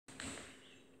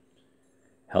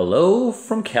Hello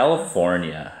from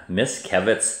California, Miss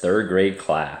Kevitt's third grade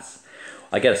class.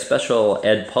 I got a special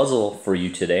ed puzzle for you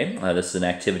today. This is an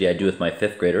activity I do with my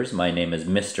fifth graders. My name is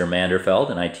Mr.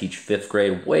 Manderfeld and I teach fifth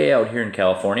grade way out here in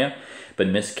California. But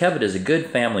Miss Kevitt is a good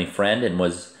family friend and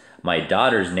was my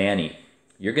daughter's nanny.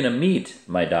 You're going to meet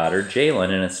my daughter,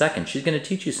 Jalen, in a second. She's going to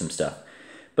teach you some stuff.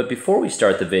 But before we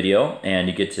start the video, and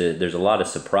there's a lot of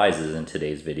surprises in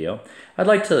today's video, I'd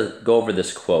like to go over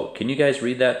this quote. Can you guys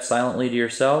read that silently to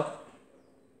yourself?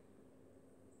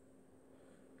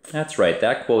 That's right,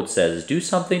 that quote says, "Do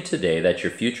something today that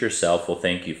your future self will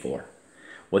thank you for."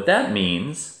 What that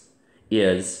means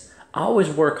is, always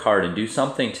work hard and do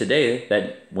something today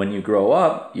that when you grow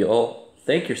up, you'll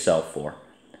thank yourself for.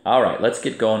 All right, let's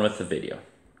get going with the video.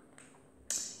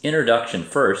 Introduction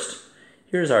first.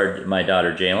 Here's my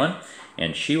daughter Jalen,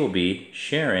 and she will be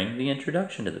sharing the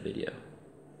introduction to the video.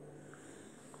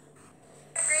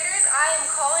 Graders, I am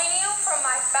calling you from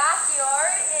my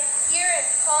backyard here in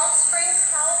Palm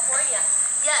Springs, California.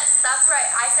 Yes, that's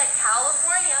right, I said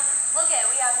California. Look at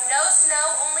it, we have no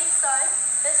snow, only sun.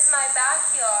 This is my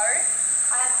backyard.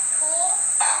 I have a pool.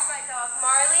 Here's my dog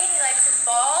Marley, he likes his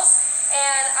balls.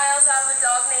 And I also have a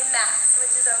dog named Max,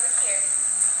 which is over here.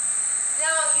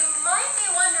 Now, you might be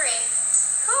wondering,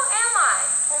 who am I?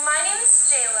 Well, my name is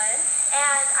Jalen,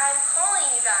 and I'm calling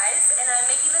you guys, and I'm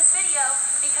making this video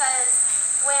because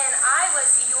when I was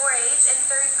your age in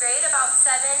third grade, about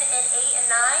 7 and 8 and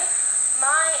 9,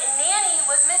 my nanny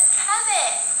was Miss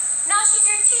Kevitt. Now she's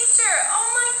your teacher. Oh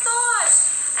my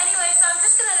gosh. Anyway, so I'm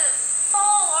just going to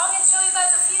follow along and show you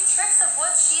guys a few tricks of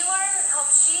what she learned, how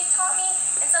she taught me,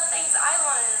 and some things I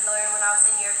wanted to learn when I was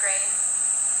in your grade.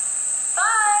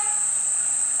 Bye!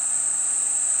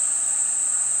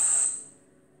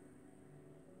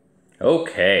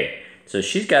 Okay, so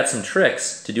she's got some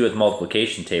tricks to do with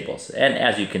multiplication tables. And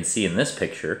as you can see in this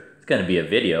picture, it's going to be a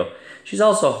video. She's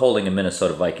also holding a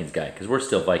Minnesota Vikings guy, because we're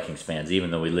still Vikings fans,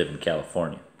 even though we live in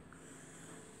California.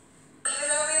 Even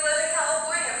though we live in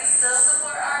California, we still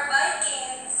support our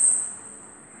Vikings.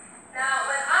 Now,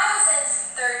 when I was in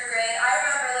third grade, I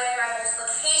remember learning my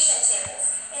multiplication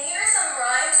tables. And here are some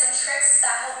rhymes and tricks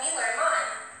that helped me learn mine.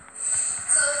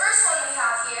 So the first one we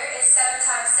have here is 7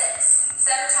 times 6.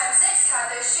 7 times 6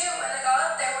 tied their shoe. When they got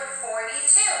up, there were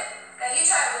 42. Now you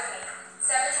try it with me.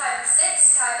 7 times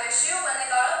 6 tied their shoe. When they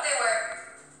got up, they were...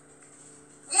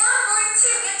 Yeah,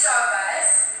 42. Good job,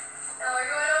 guys. Now we're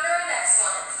going on to our next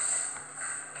one.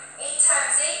 8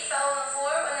 times 8 fell on the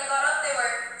floor. When they got up, they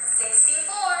were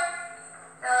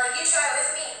 64. Now you try it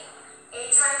with me.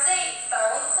 8 times 8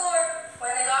 fell on the floor.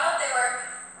 When they got up, they were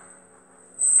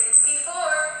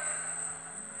 64.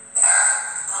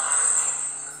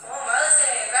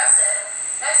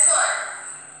 Next one,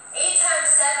 8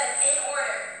 times 7 in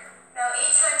order. Now 8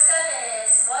 times 7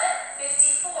 is what?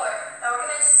 54. Now we're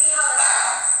going to see how this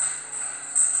goes.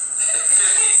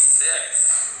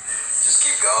 56. Just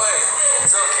keep going.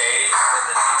 It's okay.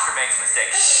 Even the teacher makes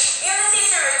mistakes. Even the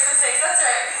teacher makes mistakes, that's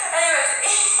right. Anyways,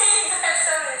 8 times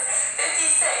 7 is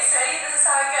 56. Ready? This is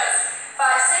how it goes. 5,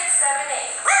 6, 7, 8.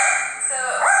 So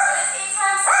what is 8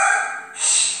 times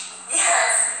 7? Yes,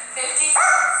 56,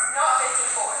 not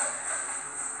 54.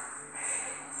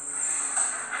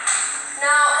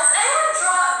 Now, has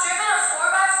anyone driven a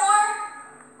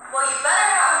 4x4? Well, you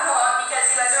better have one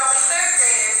because you guys are only third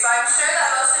graders, but I'm sure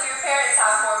that most of your parents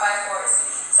have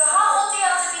 4x4s. So how old do you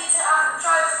have to be to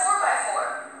drive a 4x4?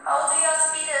 How old do you have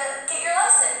to be to get your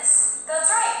license?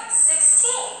 That's right,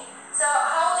 16. So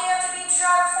how old do you have to be to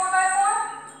drive a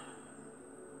 4x4?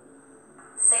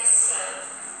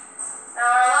 16. Now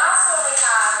our last one we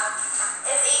have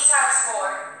is 8 times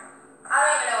 4. I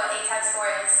don't even know what 8 times 4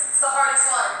 is. It's the hardest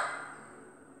one.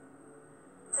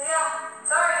 So yeah,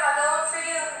 sorry, I have no one for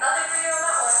you, nothing for you on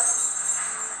that one.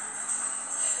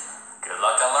 Good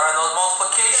luck on learning those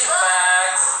multiplication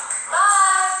facts.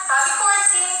 Bye! Happy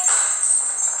quarantine!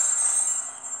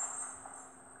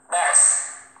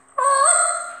 Next.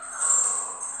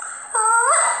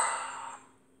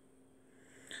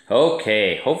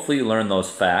 Okay, hopefully you learned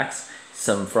those facts.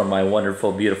 Some from my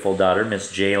wonderful, beautiful daughter, Miss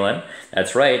Jalen.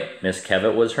 That's right, Miss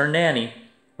Kevitt was her nanny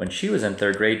when she was in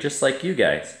third grade, just like you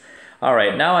guys. All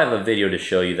right, now I have a video to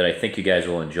show you that I think you guys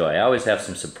will enjoy. I always have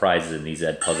some surprises in these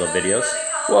Ed Puzzle videos.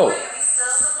 Whoa!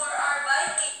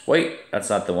 Wait, that's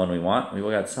not the one we want. We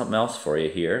got something else for you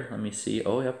here. Let me see.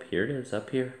 Oh, yep, here it is,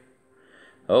 up here.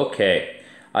 Okay,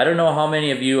 I don't know how many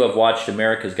of you have watched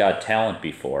America's Got Talent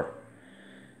before,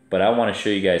 but I want to show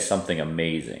you guys something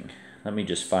amazing. Let me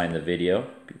just find the video.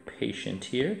 Be patient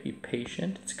here. Be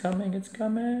patient. It's coming. It's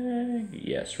coming.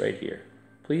 Yes, right here.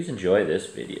 Please enjoy this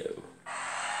video.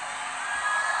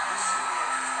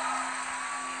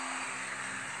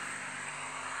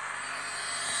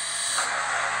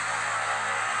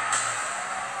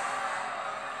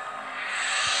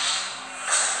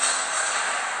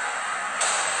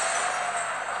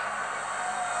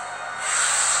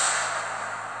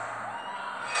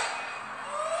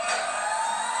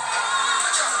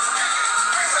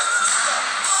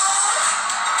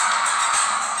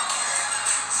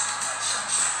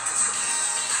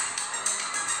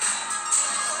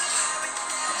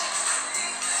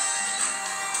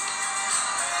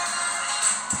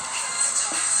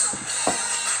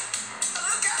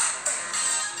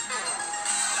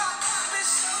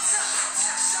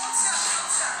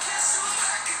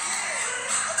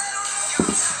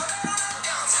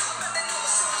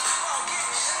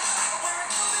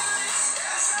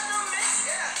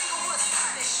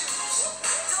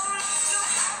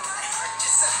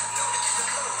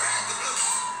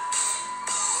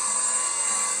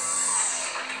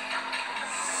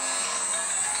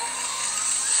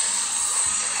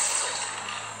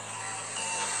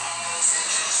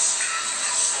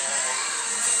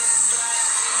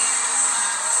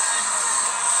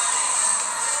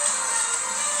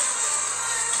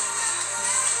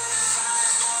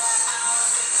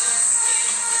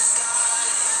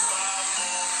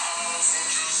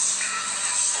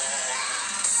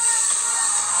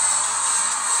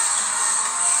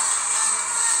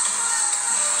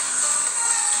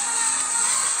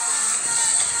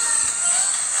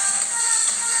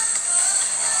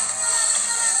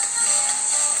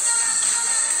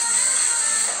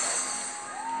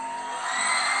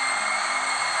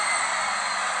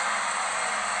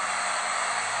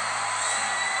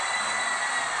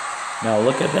 Now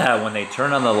look at that, when they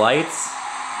turn on the lights,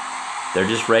 they're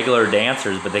just regular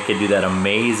dancers, but they can do that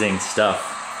amazing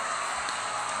stuff.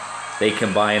 They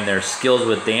combine their skills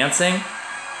with dancing,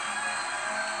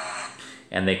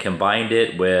 and they combined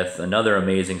it with another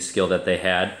amazing skill that they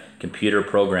had, computer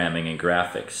programming and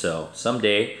graphics. So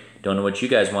someday, don't know what you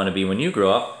guys want to be when you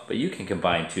grow up, but you can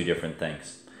combine two different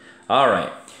things. All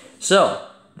right, so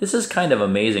this is kind of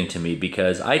amazing to me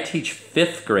because I teach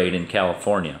 5th grade in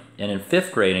California. And in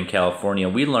 5th grade in California,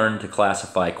 we learned to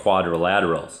classify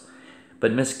quadrilaterals.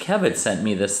 But Miss Kevitz sent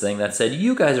me this thing that said,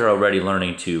 you guys are already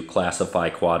learning to classify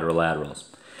quadrilaterals.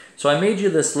 So I made you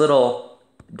this little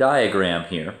diagram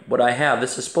here. What I have,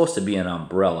 this is supposed to be an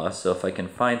umbrella. So if I can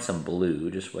find some blue,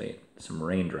 just wait, some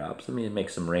raindrops. Let me make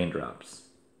some raindrops.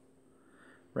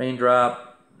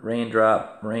 Raindrop,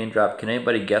 raindrop, raindrop. Can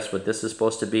anybody guess what this is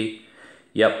supposed to be?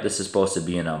 Yep, this is supposed to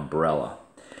be an umbrella.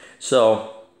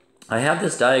 So I have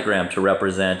this diagram to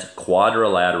represent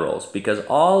quadrilaterals because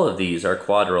all of these are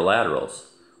quadrilaterals.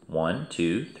 1,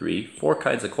 2, 3, 4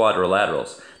 kinds of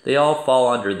quadrilaterals. They all fall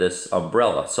under this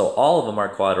umbrella, so all of them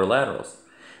are quadrilaterals.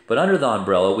 But under the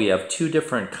umbrella, we have 2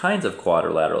 different kinds of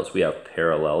quadrilaterals. We have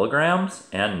parallelograms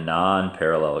and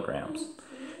non-parallelograms.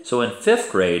 So in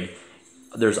 5th grade,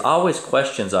 there's always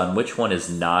questions on which one is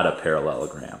not a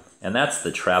parallelogram, and that's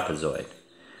the trapezoid.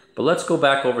 But let's go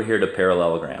back over here to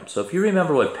parallelogram. So if you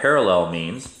remember what parallel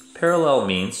means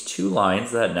 2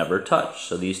 lines that never touch.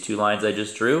 So these 2 lines I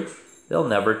just drew, they'll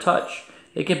never touch.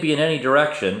 They can be in any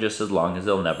direction just as long as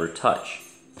they'll never touch.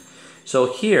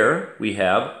 So here we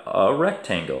have a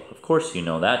rectangle. Of course you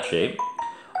know that shape.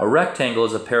 A rectangle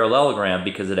is a parallelogram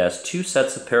because it has 2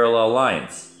 sets of parallel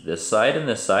lines. This side and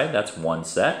this side, that's one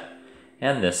set.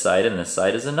 And this side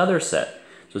is another set.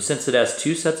 So since it has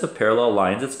 2 sets of parallel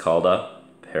lines, it's called a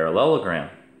parallelogram.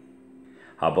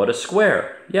 How about a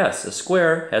square? Yes, a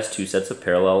square has 2 sets of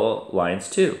parallel lines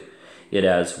too. It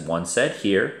has one set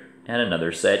here and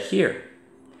another set here.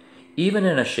 Even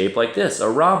in a shape like this, a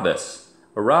rhombus.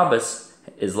 A rhombus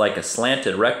is like a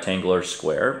slanted rectangular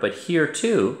square, but here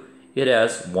too, it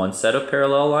has one set of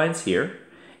parallel lines here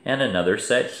and another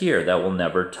set here that will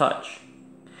never touch.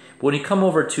 But when you come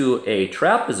over to a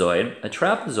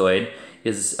trapezoid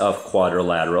is a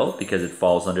quadrilateral because it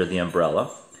falls under the umbrella.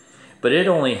 But it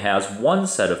only has one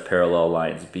set of parallel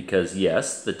lines because,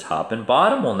 yes, the top and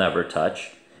bottom will never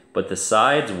touch, but the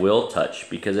sides will touch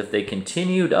because if they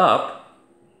continued up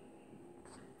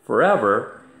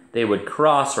forever, they would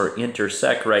cross or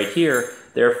intersect right here.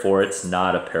 Therefore, it's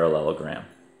not a parallelogram.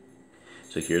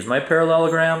 So here's my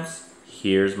parallelograms.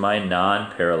 Here's my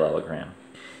non-parallelogram.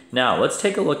 Now, let's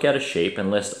take a look at a shape and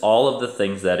list all of the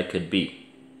things that it could be.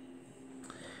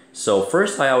 So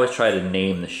first, I always try to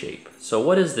name the shape. So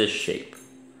what is this shape?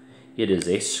 It is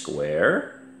a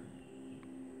square.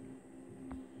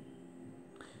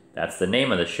 That's the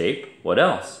name of the shape. What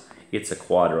else? It's a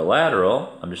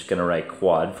quadrilateral. I'm just going to write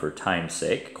quad for time's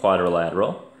sake.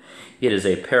 Quadrilateral. It is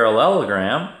a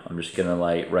parallelogram. I'm just going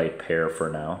to write pair for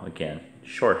now. Again,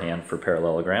 shorthand for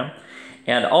parallelogram.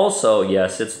 And also,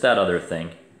 yes, it's that other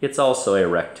thing. It's also a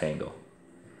rectangle.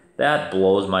 That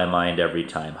blows my mind every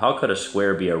time. How could a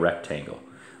square be a rectangle?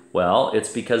 Well,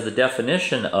 it's because the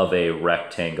definition of a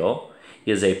rectangle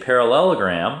is a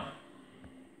parallelogram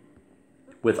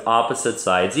with opposite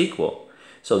sides equal.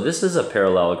 So this is a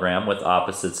parallelogram with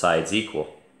opposite sides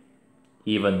equal.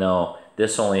 Even though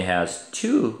this only has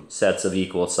 2 sets of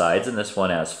equal sides and this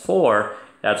one has 4,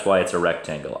 that's why it's a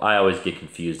rectangle. I always get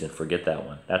confused and forget that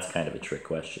one. That's kind of a trick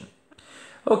question.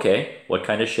 Okay, what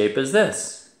kind of shape is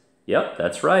this? Yep,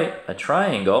 that's right, a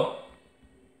triangle.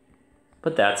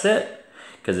 But that's it,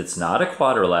 because it's not a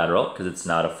quadrilateral, because it's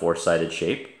not a 4-sided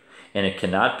shape, and it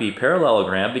cannot be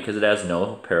parallelogram because it has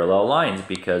no parallel lines,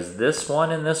 because this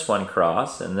one and this one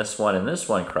cross, and this one and this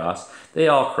one cross, they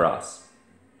all cross.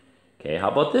 Okay,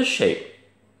 how about this shape?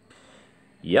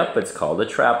 Yep, it's called a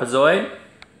trapezoid.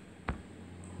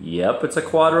 Yep, it's a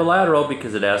quadrilateral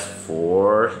because it has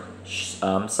 4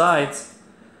 sides.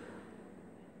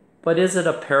 But is it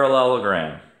a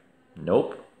parallelogram?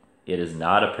 Nope, it is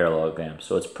not a parallelogram.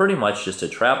 So it's pretty much just a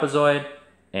trapezoid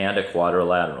and a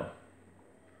quadrilateral.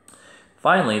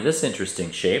 Finally, this interesting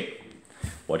shape.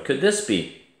 What could this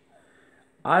be?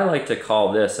 I like to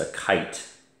call this a kite.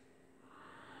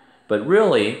 But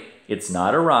really, it's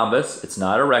not a rhombus, it's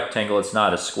not a rectangle, it's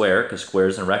not a square, because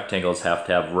squares and rectangles have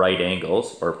to have right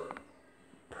angles or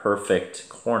perfect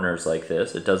corners like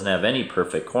this. It doesn't have any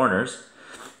perfect corners.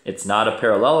 It's not a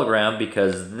parallelogram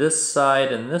because this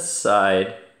side and this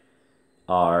side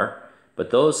are, but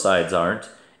those sides aren't.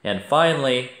 And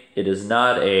finally, it is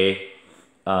not a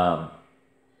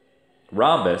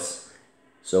rhombus.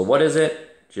 So what is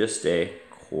it? just a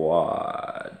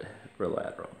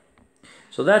quadrilateral.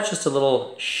 So that's just a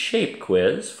little shape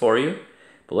quiz for you.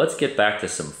 But let's get back to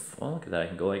some, well, look at that, I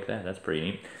can go like that, that's pretty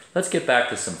neat. Let's get back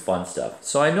to some fun stuff.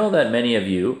 So I know that many of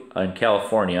you in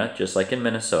California, just like in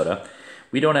Minnesota,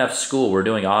 we don't have school, we're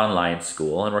doing online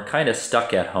school, and we're kind of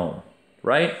stuck at home,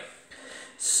 right?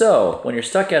 So when you're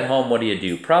stuck at home, what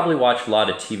do? Probably watch a lot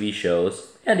of TV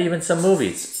shows and even some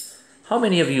movies. How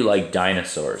many of you like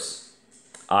dinosaurs?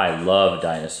 I love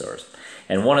dinosaurs.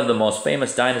 And one of the most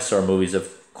famous dinosaur movies,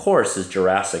 of course, is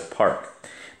Jurassic Park.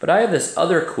 But I have this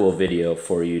other cool video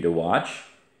for you to watch.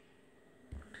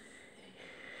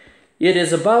 It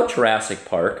is about Jurassic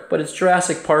Park, but it's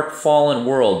Jurassic Park Fallen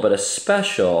World, but a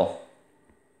special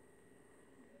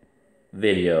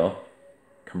video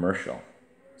commercial.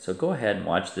 So go ahead and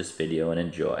watch this video and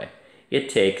enjoy. It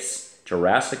takes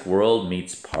Jurassic World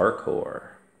meets parkour.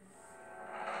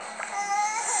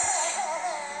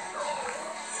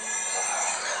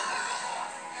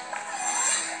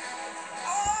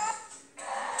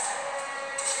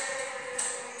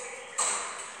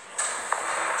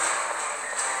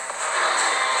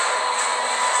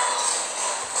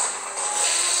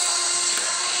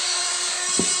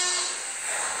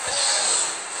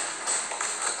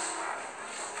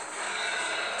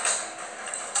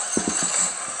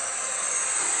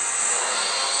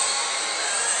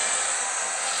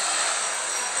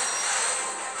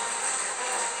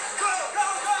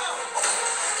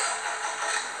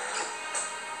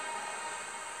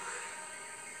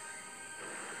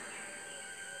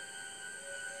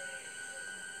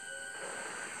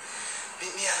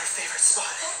 Meet me at our favorite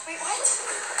spot. Wait, what?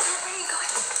 Where are you going?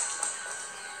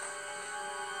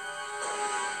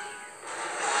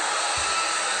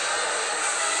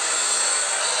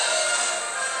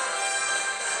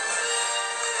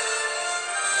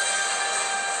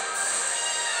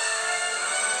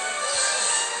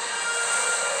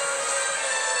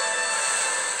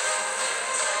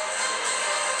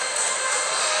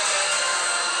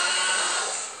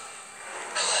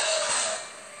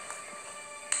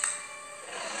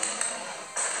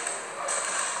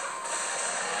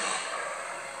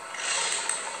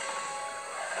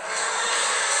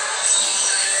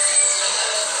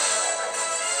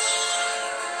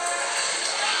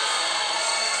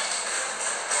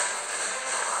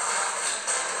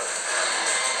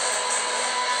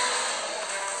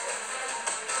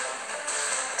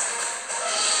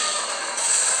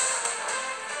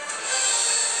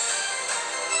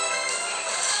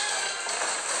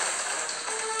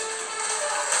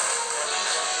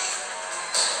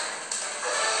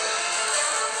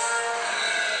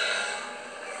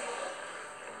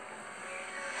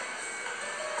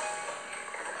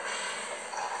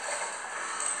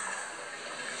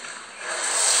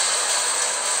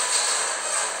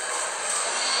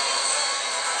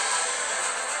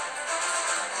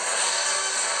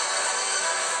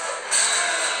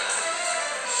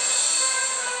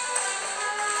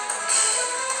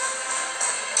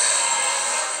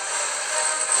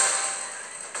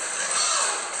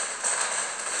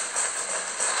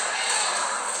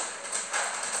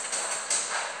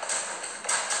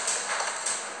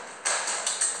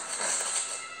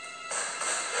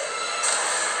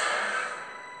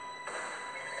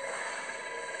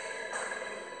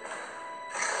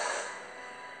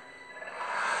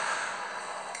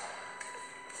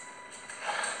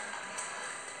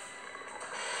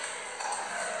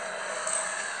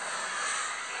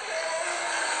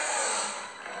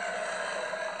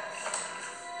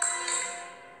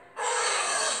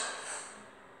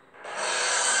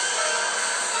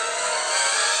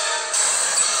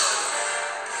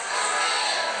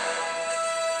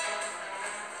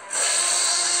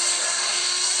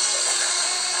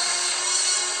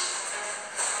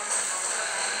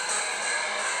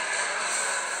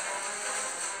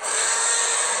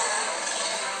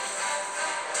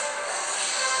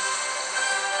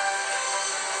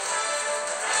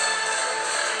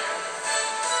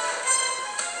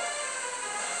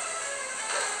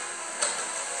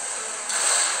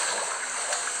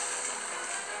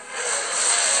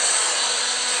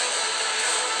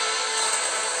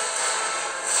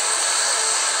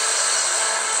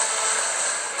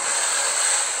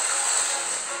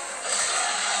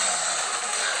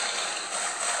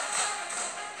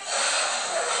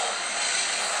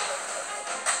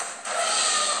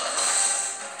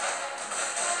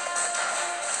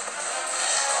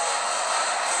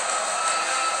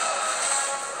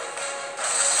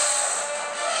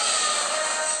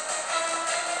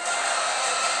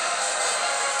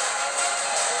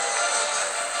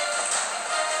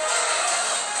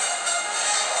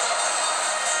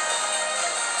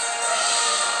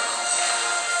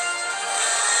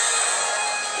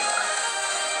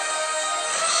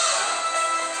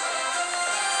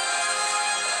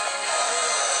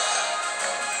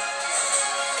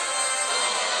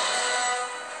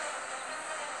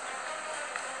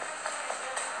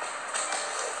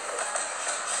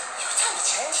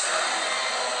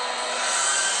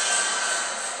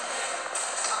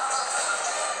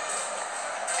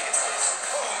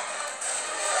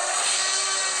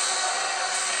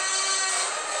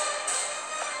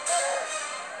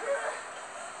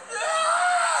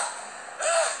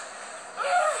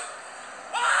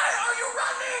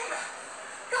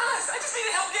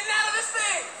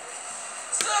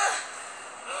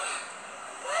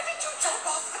 Why did you jump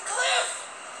off the cliff?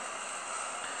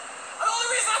 The only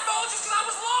reason I fell was just because I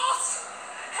was lost.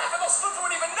 Half of those flips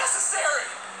weren't even necessary.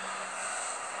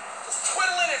 Just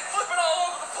twiddling and flipping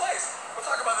all over the place. We'll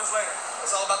talk about this later.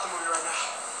 It's all about the movie right now.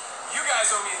 You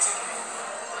guys owe me a ticket.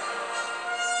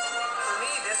 For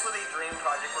me, this was a dream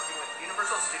project working with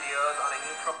Universal Studios on a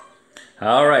new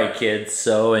All right, kids.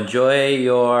 So enjoy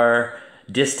your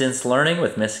distance learning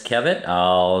with Miss Kevitt.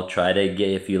 I'll try to get,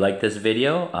 if you like this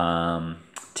video,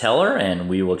 tell her, and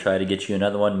we will try to get you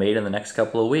another one made in the next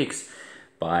couple of weeks.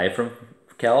 Bye from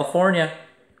California.